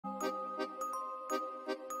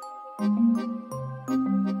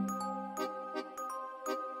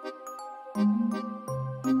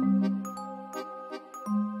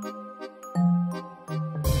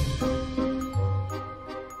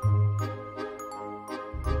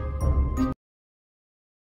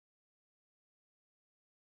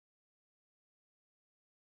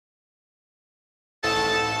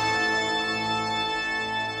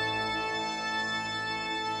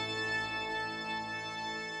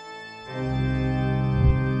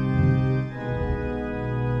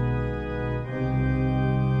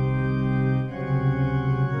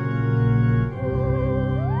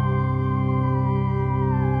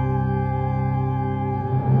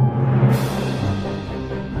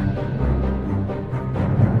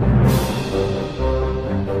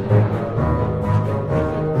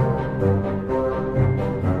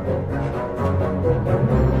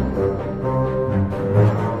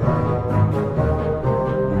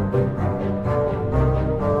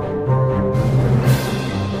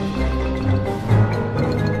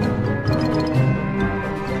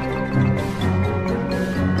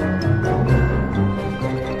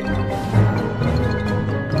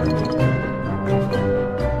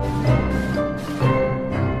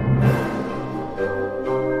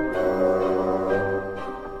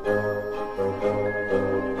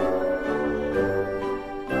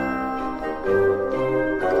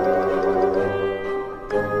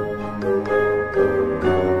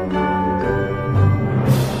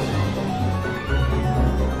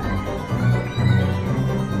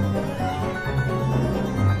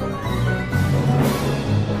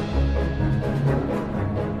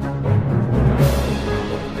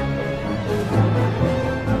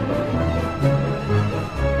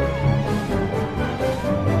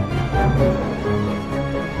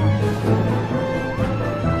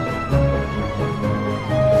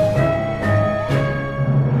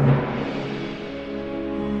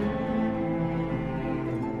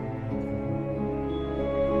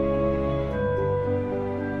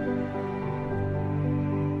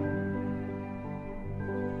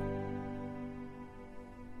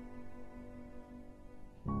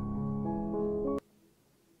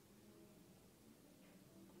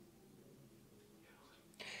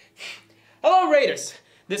Hello Raiders!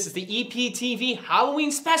 This is the EPTV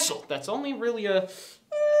Halloween special that's only really a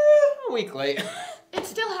week late. It's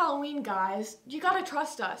still Halloween, guys. You gotta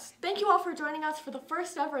trust us. Thank you all for joining us for the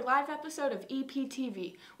first ever live episode of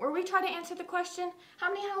EPTV, where we try to answer the question,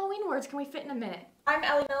 how many Halloween words can we fit in a minute? I'm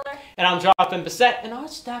Ellie Miller. And I'm Jonathan Bissett, and our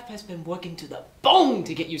staff has been working to the bone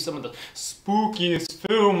to get you some of the spookiest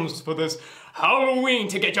films for this Halloween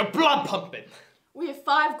to get your blood pumping. We have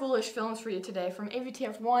 5 ghoulish films for you today from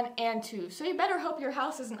AVTF 1 and 2, so you better hope your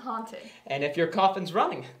house isn't haunted. And if your coffin's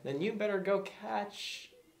running, then you better go catch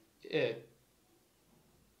it.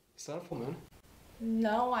 Is that a full moon?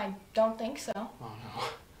 No, I don't think so. Oh no.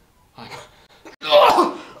 Are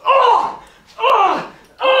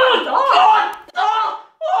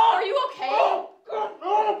you okay?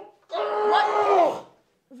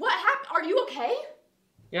 What happened? Are you okay?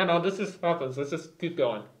 Yeah, no, this just happens. Let's just keep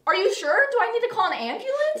going. Are you sure? Do I need to call an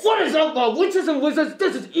ambulance? What is up, my witches and wizards?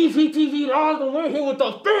 This is EPTV Live, and we're here with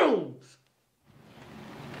the films!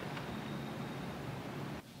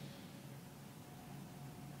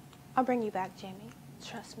 I'll bring you back, Jamie.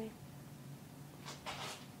 Trust me.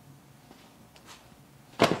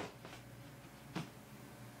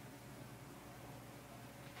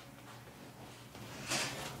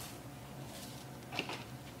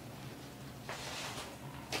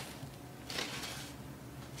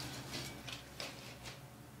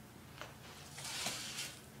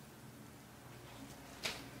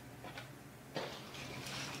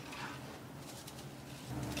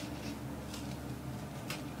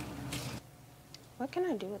 What can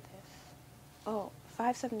I do with this? Oh,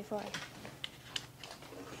 $5.74.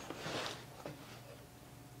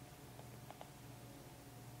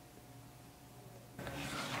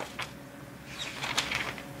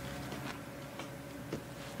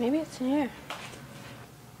 Maybe it's in here.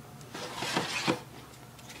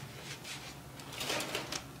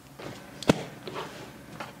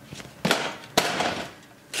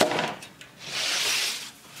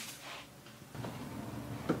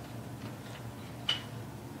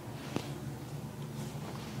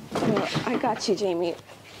 I got you, Jamie.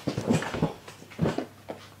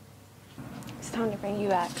 It's time to bring you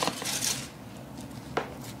back.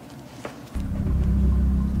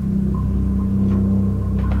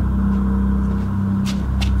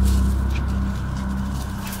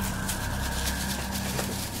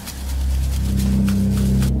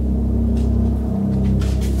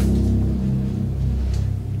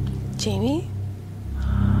 Jamie?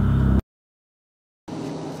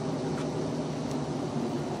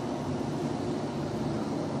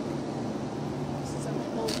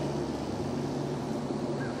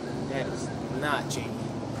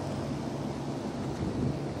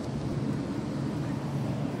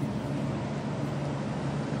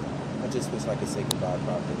 just wish I could say goodbye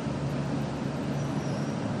properly.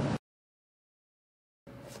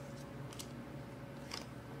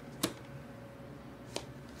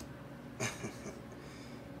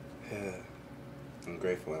 Yeah, I'm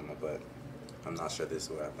grateful, Emma, but I'm not sure this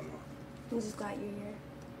will happen long. I'm just glad you're here.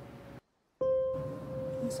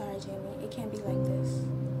 I'm sorry, Jamie. It can't be like this.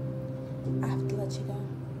 I have to let you go.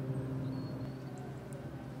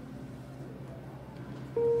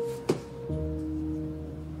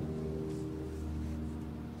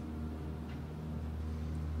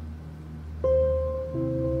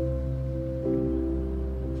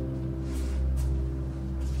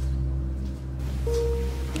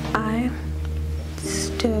 I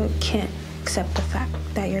still can't accept the fact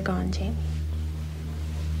that you're gone, Jamie.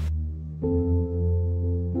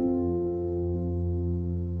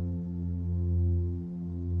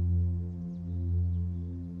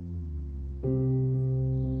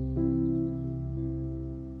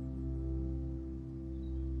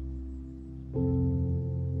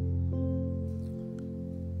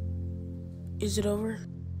 Is it over?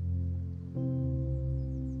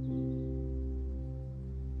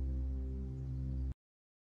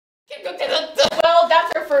 Well,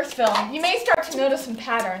 that's our first film. You may start to notice some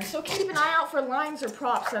patterns, so keep an eye out for lines or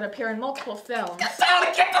props that appear in multiple films. Get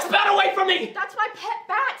this bat away from me! That's my pet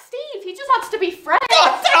bat, Steve. He just wants to be friends.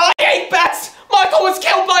 I hate bats! Michael was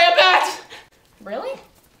killed by a bat! Really?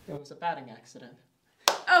 It was a batting accident.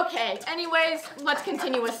 Okay, anyways, let's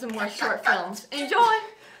continue with some more short films. Enjoy!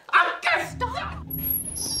 I'm gonna Stop!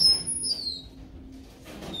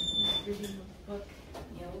 Reading a book,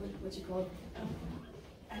 you know, what's it called?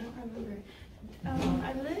 I don't remember.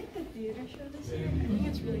 I really like the theater show this year. I think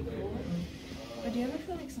it's really cool. But do you ever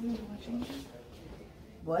feel like someone's watching you?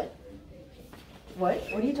 What? What?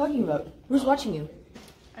 What are you talking about? Who's watching you?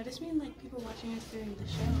 I just mean like people watching us during the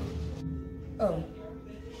show. Oh.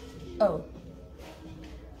 Oh.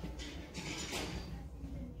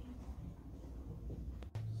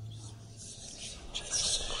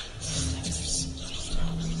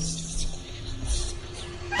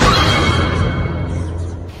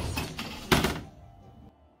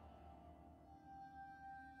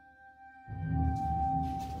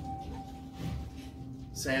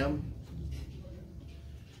 Sam,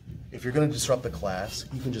 if you're going to disrupt the class,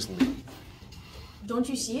 you can just leave. Don't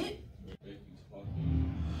you see it?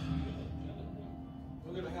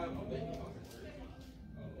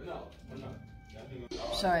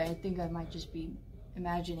 Sorry, I think I might just be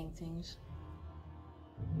imagining things.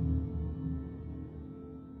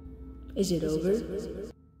 Is it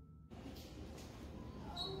over?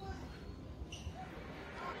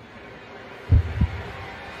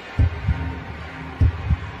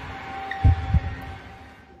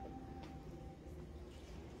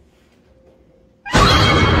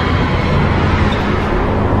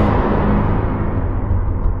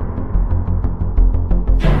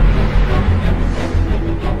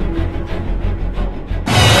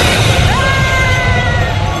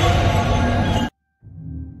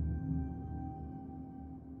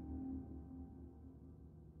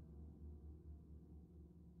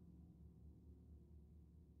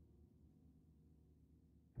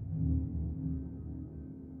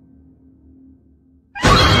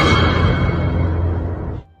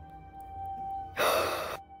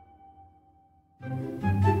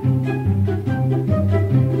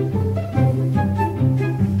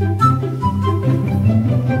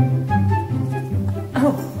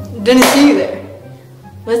 Didn't see you there.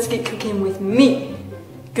 Let's get cooking with me.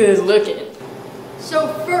 Good looking. So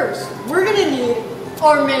first, we're gonna need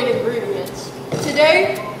our main ingredients.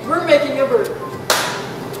 Today, we're making a burger.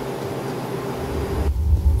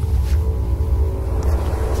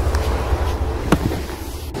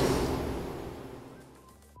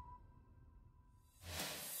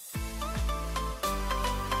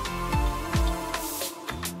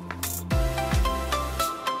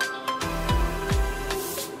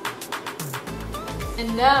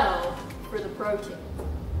 And now, for the protein.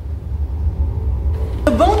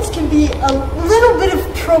 The bones can be a little bit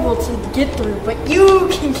of trouble to get through, but you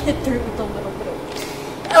can get through with a little bit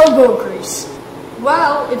of elbow grease.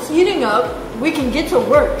 While it's heating up, we can get to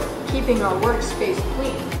work, keeping our workspace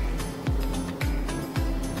clean.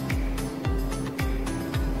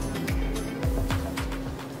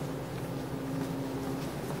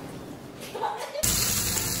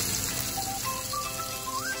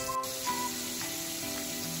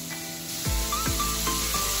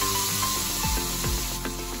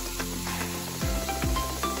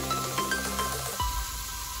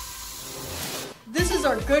 This is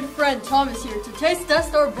our good friend Thomas here to taste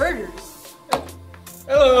test our burgers.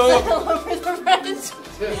 Hello! Hello for the friends.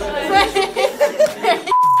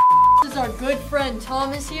 is our good friend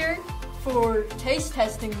Thomas here for taste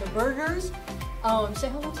testing the burgers. Say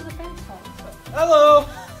hello to the fans, Thomas. Hello!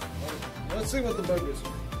 Let's see what the burgers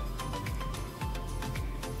are.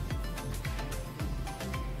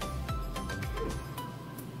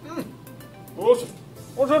 Awesome.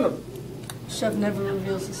 What's in them? Chef never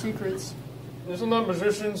reveals the secrets. Isn't that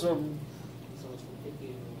musicians or...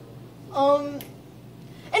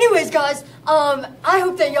 Anyways, guys, I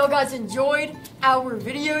hope that y'all guys enjoyed our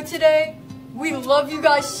video today. We love you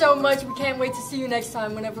guys so much. We can't wait to see you next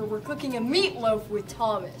time whenever we're cooking a meatloaf with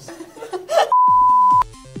Thomas.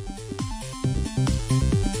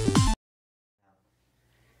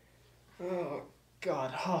 Oh,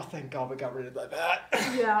 God. Oh, thank God we got rid of that bat.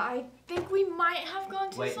 Yeah, I think we might have gone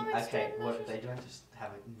to Wait, some okay, extreme what measures. they don't just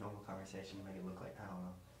have a normal conversation and make it look like, I don't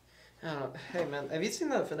know. Hey, man, have you seen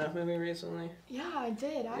the FNAF movie recently? Yeah, I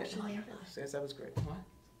did, actually. Yes, that was great. What?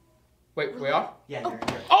 Wait, we are? Yeah, Oh.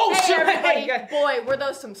 you're Oh, Hey, shit! everybody, Hey, boy, were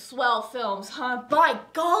those some swell films, huh? By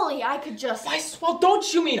golly, I could just... well,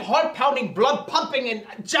 don't you mean heart-pounding, blood-pumping, and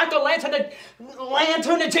jack-o'-lantern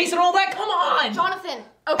and Jason and all that? Come on! Jonathan,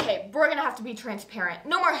 okay, we're gonna have to be transparent.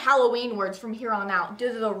 No more Halloween words from here on out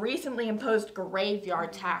due to the recently imposed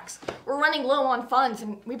graveyard tax. We're running low on funds,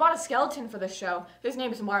 and we bought a skeleton for the show. His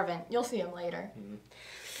name's Marvin. You'll see him later.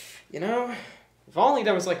 You know, if only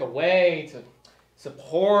there was like a way to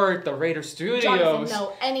support the Raider Studios. Jonathan,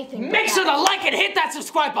 no, anything but Make sure that. to like and hit that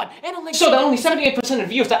subscribe button. And I'll make sure that only 78% of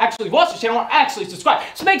viewers that actually watch the channel are actually subscribed.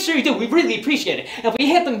 So make sure you do. We really appreciate it. And if we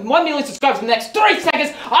hit the 1 million subscribers in the next 3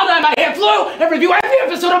 seconds, I'll dye my hair blue and review every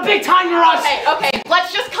episode of Big Time Rush. Okay,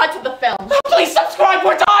 let's just cut to the film. Please subscribe.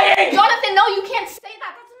 We're dying. Jonathan, no, you can't say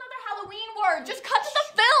that. That's another Halloween word. Just cut to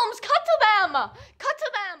the films. Cut to them. Cut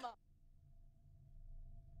to them.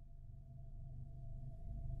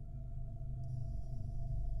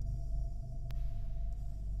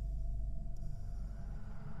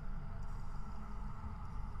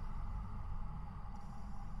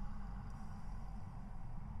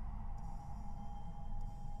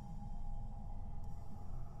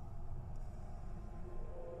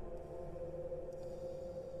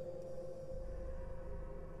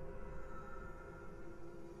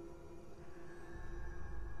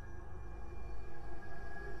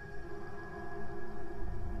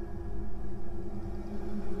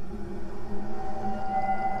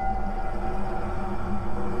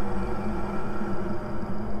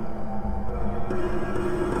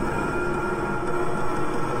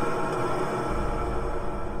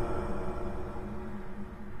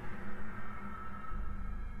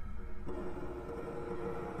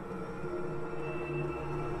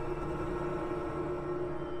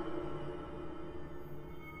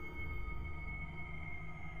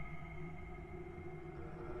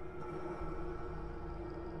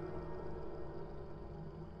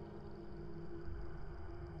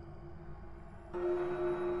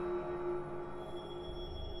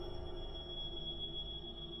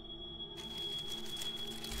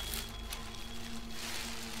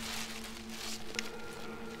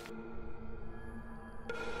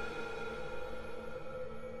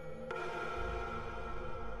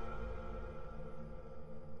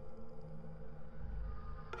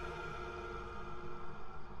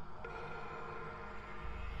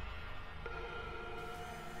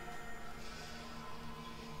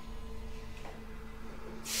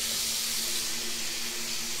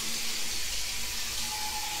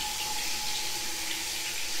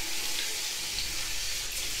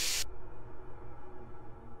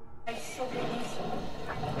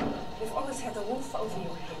 You've always had a roof over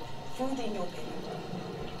your head, food in your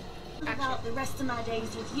bed. About the rest of my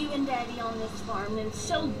days with you and Daddy on this farm, then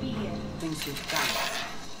so be it. Things you've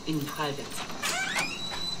done in private.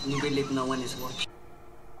 You believe no one is watching.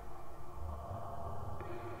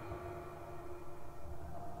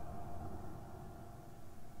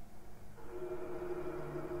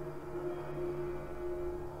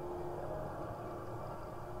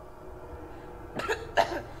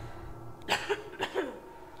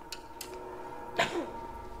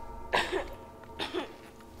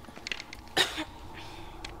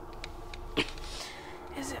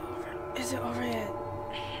 Is it over yet?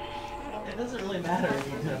 It doesn't really matter. You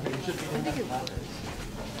should be doing that matters.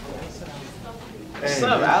 What's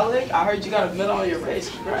up, Alec? I heard you got a medal on your race.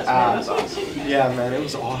 Congrats, man. That's awesome. Yeah, man, it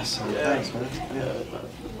was awesome. Yeah. Thanks,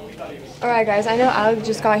 man. Alright guys, I know Alec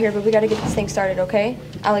just got here, but we gotta get this thing started, okay?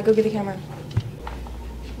 Alec, go get the camera.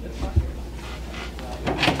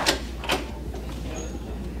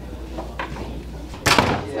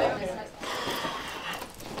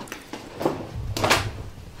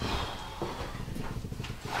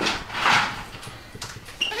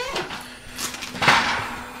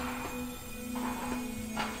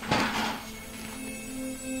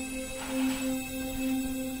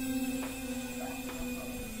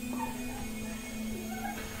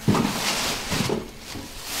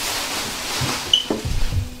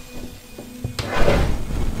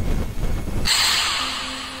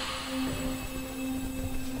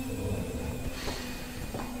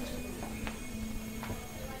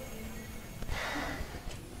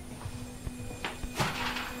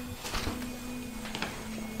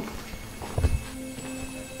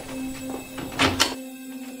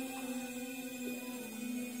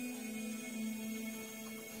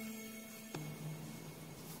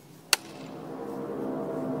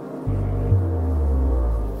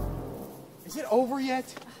 over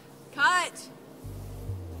yet? Cut!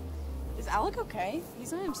 Is Alec okay?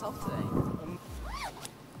 He's not himself today.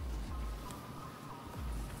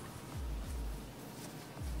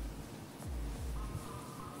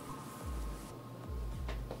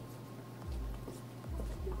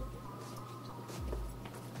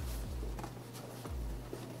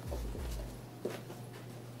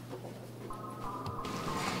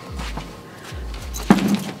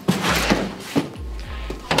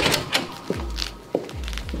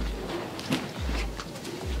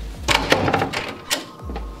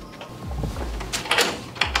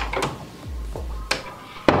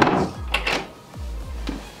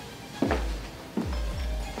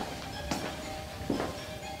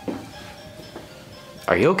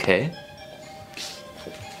 Are you okay?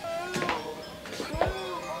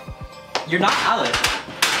 You're not Alec.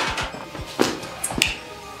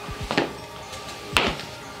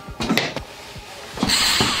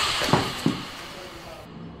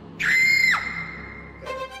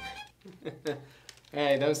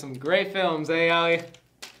 Hey, those some great films, eh, Allie?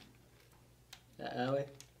 Allie?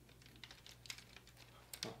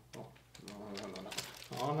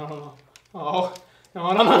 Oh, no, no, no. Oh,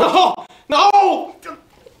 no, no, no, no! No!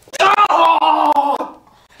 Oh!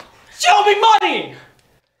 Show me money!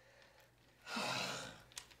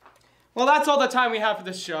 Well, that's all the time we have for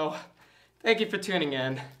this show. Thank you for tuning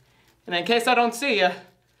in. And in case I don't see you,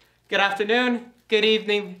 good afternoon, good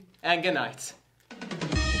evening, and good night.